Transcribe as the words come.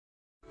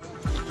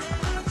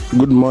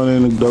Good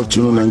morning, good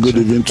afternoon, and good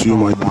evening to you,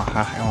 my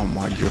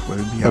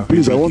people.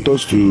 Please, I want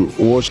us to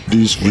watch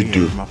this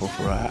video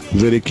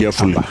very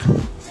carefully.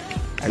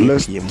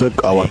 Let's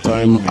take our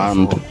time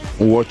and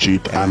watch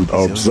it and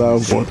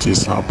observe what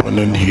is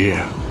happening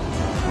here.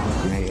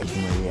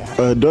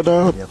 The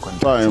other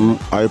time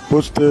I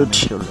posted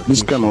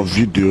this kind of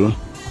video,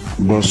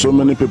 but so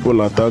many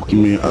people attacked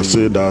me and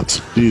said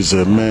that this is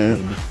a male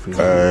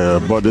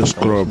body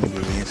scrub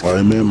or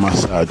a male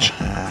massage.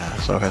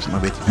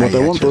 But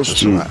I want us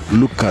to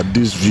look at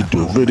this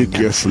video very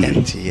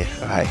carefully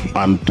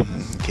and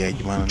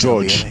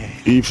judge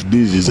if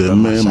this is a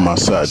male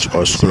massage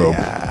or scrub.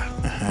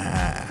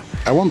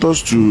 I want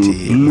us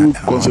to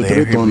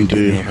concentrate on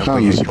the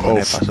hands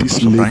of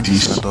these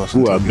ladies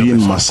who are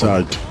being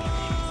massaged.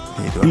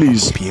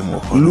 Please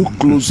look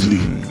closely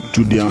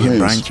to their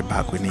hands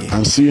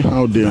and see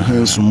how their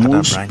hands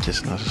move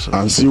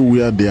and see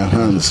where their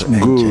hands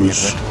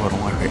goes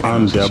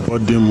and their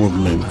body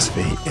movement,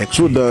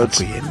 so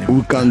that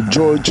we can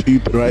judge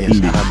it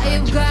rightly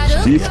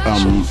if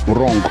I'm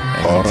wrong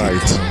or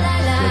right.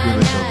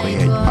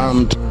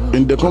 And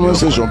in the comment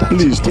section,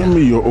 please tell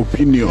me your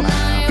opinion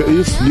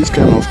if this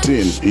kind of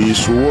thing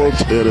is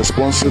what a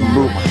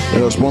responsible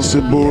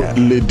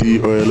lady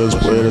or a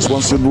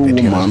responsible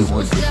woman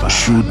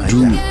should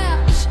do.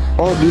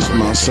 All this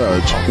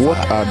massage, what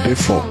are they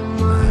for?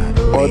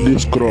 All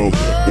this scrub,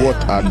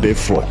 what are they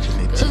for?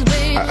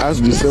 I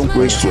asked the same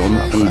question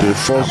in the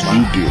first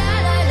video.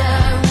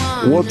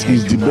 What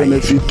is the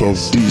benefit of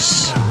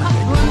this?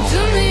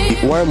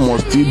 Why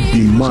must it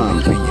be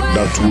man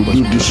that will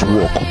do this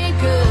work?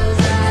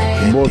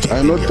 But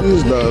I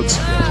noticed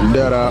that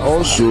there are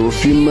also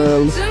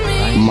female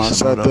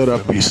massage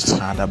therapists,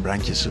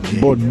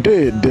 but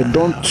they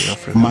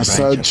don't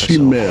massage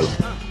female,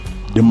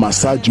 they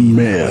massage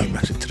male.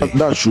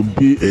 That should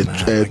be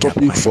a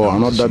topic for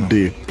another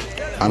day,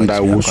 and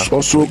I will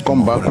also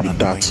come back with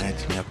that.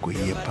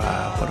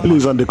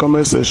 Please, on the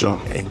comment section,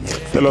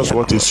 tell us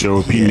what is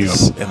your opinion,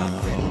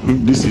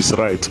 if this is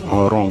right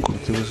or wrong.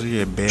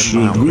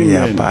 Should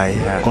women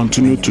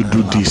continue to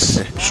do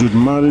this? Should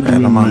married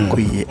women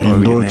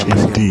indulge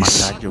in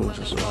this?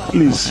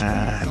 Please,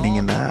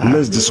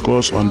 let's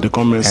discuss on the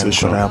comment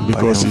section,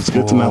 because it's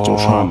getting out of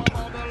hand.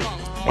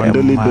 On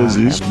daily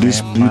basis, this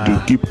video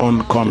keep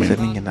on coming.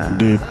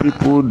 The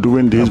people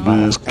doing this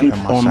business keep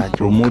on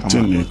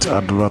promoting it,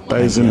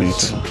 advertising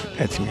it.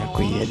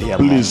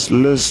 Please,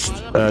 let's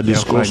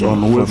discuss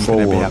on way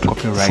forward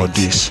for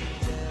this.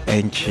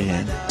 Thank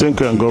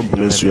you and God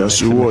bless you. As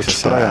you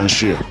watch, try and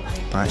share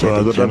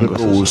so that other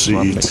people will see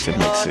it.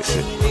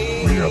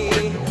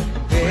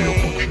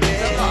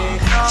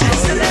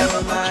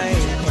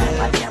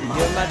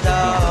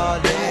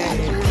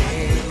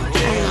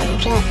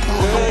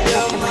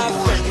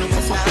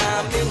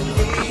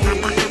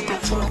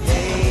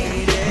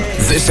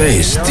 This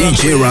is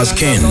DJ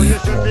Raskin.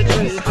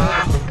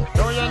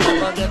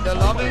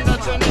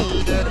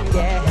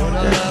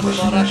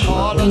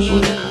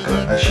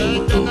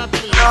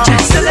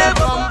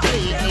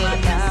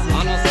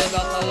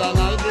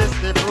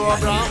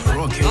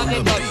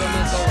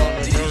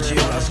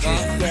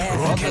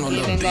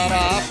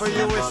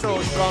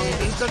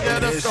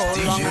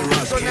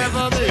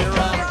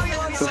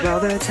 With all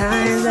the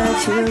times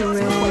that you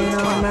rain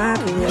on my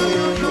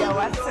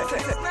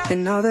parade,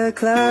 and all the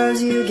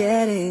clubs you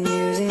get in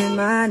using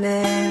my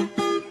name.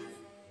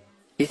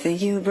 You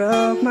think you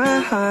broke my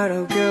heart,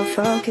 oh girl,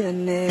 for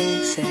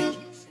goodness sake.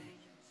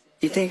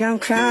 You think I'm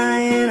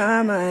crying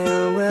on my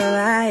own, well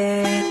I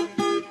ain't.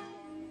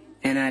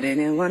 And I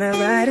didn't wanna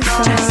write a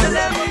song,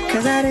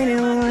 cause I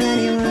didn't want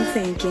anyone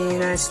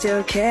thinking I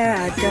still care,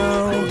 I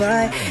don't.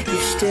 But you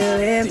still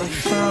hit my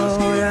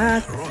phone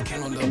up,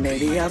 and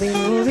maybe I'll be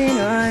moving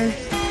on.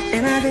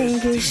 And I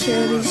think it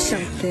should be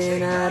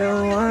something I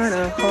don't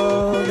wanna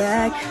hold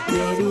back.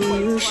 Maybe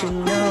you should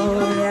know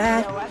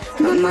that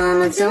my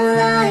mama don't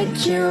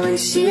like you and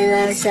she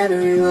likes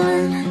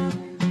everyone.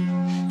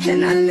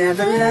 And I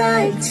never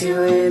liked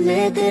to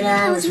admit that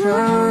I was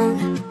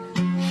wrong.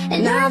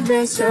 And I've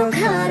been so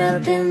caught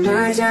up in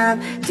my job,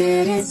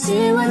 didn't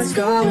see what's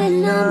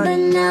going on, but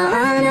now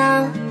I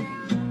know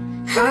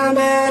I'm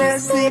better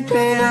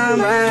sleeping on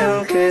my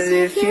own. Cause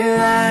if you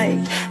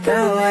like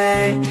the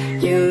way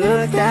you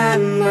look that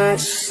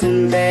much,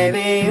 then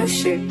baby you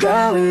should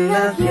go and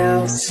love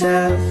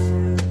yourself.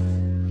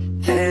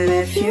 And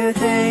if you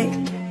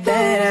think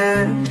that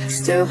I'm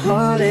still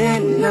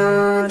holding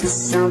on to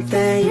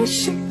something, you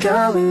should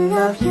go and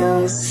love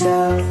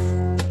yourself.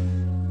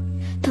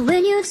 But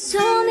when you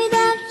told me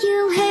that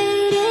you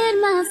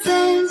hated my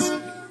friends,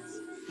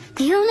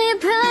 the only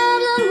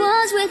problem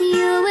was with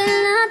you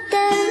and not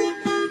them.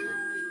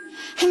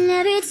 And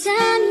every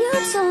time you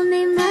told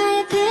me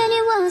my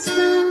opinion was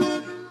wrong,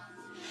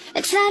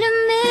 it tried to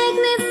make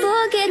me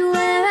forget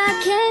where I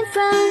came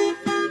from.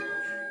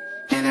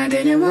 And I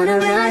didn't wanna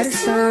write a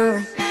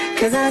song,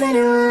 cause I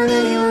didn't want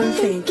anyone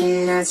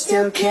thinking I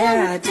still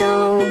care, I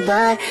don't.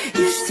 But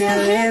you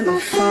still hit my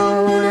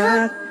phone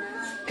up,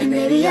 and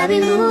maybe I'll be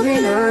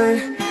moving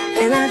on.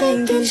 And I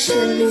think it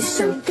should be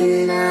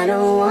something I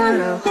don't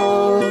wanna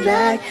hold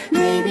back.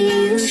 Maybe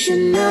you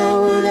should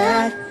know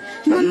that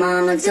my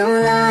mama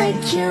don't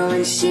like you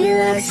and she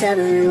likes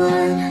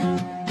everyone.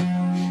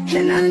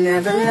 And I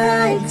never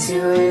like to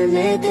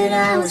admit that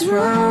I was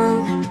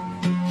wrong.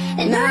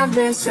 And I've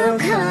been so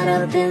caught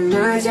up in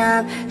my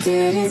job,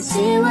 didn't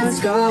see what's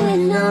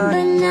going on.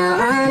 But now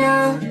I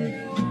know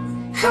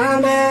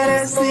I'm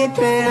better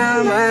sleeping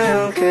on my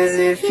own. Cause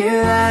if you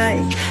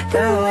like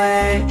the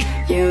way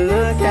you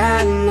look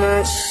that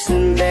much,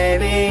 then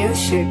baby you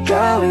should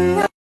go and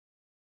look.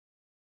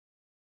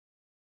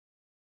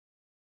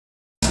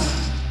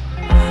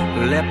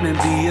 Let me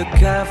be a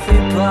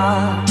coffee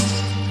pot,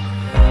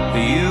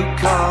 you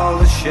call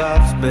the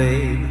shots,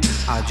 babe.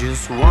 I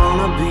just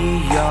wanna be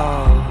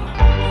yours.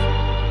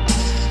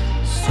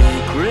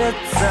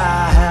 Secrets I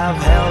have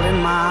held in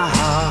my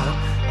heart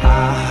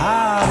are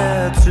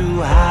harder to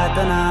hide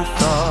than I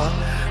thought.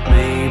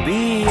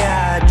 Maybe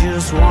I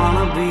just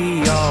wanna be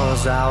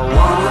yours. I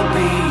wanna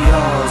be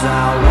yours.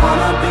 I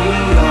wanna be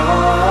yours.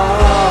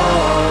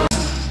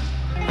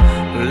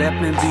 Let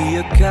me be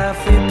a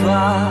coffee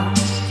pot,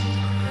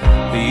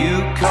 you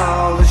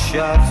call the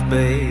shots,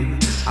 babe.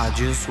 I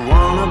just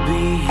wanna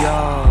be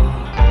yours.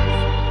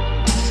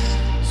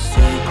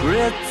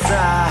 Secrets I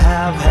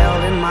have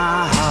held in my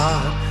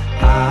heart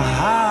are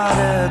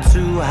harder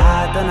to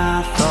hide than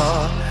I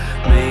thought.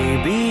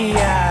 Maybe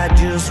I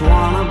just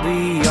wanna be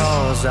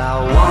yours. I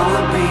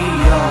wanna be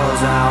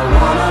yours. I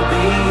wanna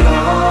be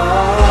yours.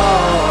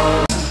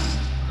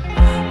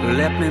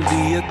 Let me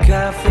be a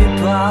coffee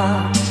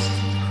pot,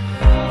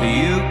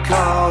 you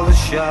call the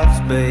shots,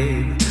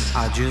 babe.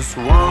 I just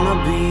wanna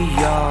be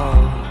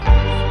yours.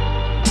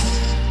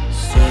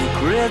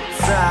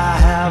 Secrets I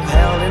have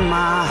held in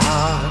my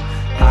heart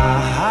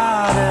are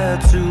harder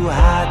to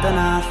hide than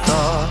I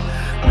thought.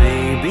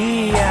 Maybe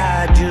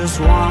I just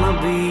wanna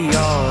be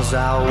yours.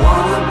 I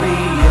wanna be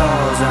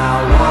yours. I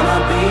wanna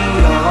be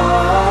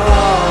yours.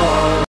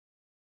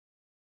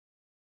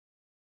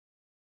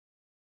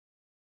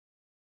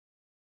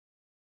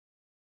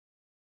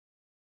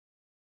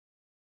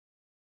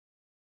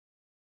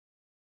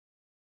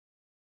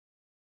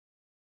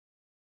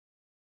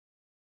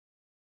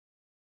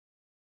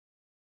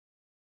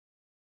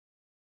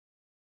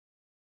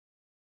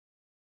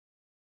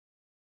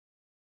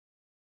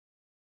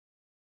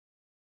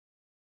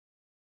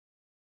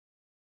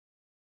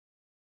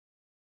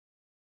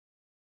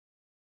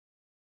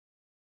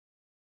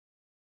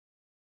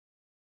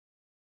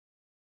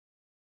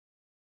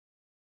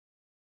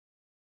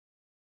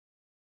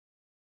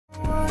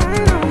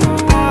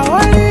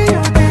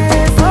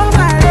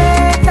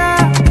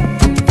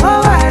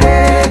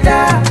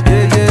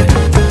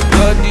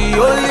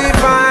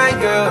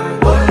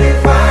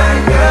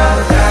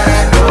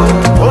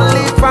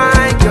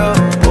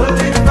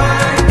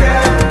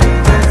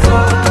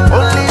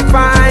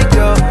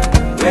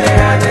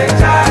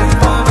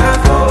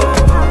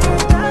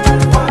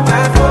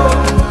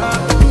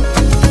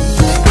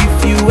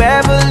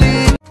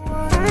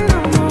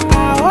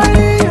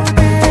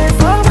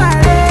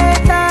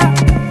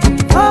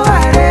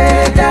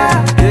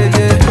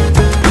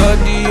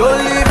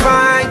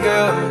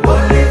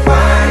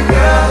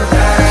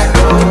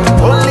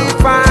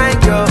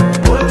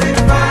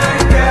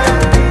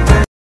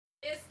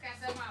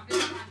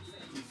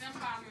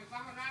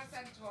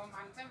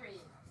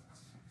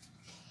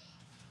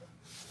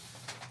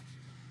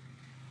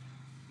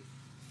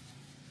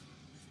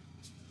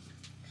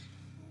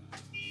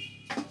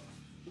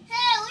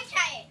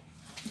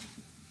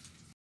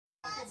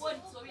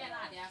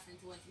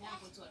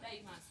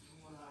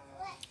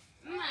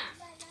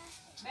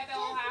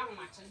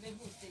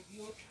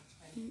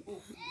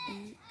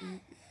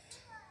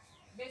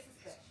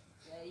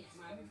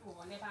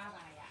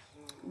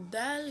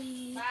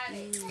 Dali.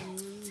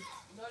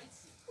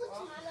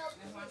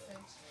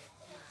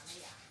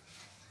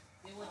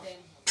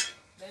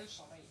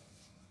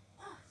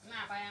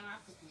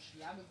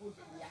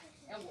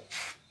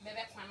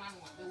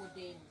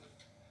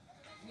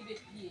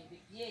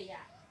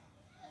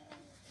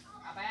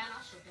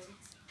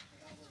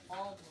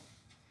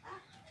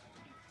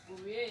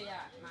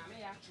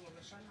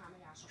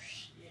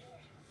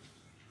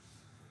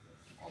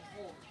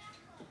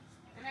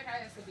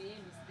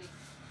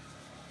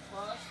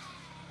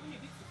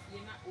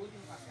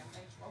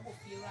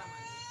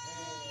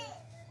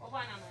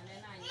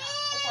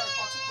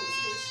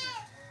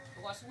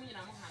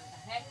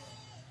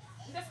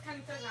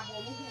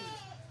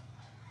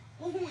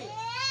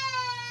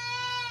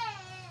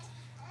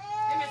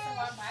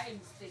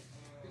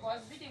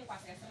 Because we didn't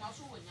pass us,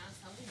 also when you're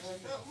something.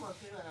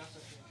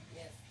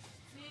 Yes.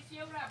 See if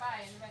you're a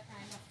buy and that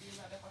kind of feel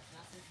that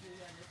nothing to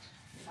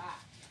you.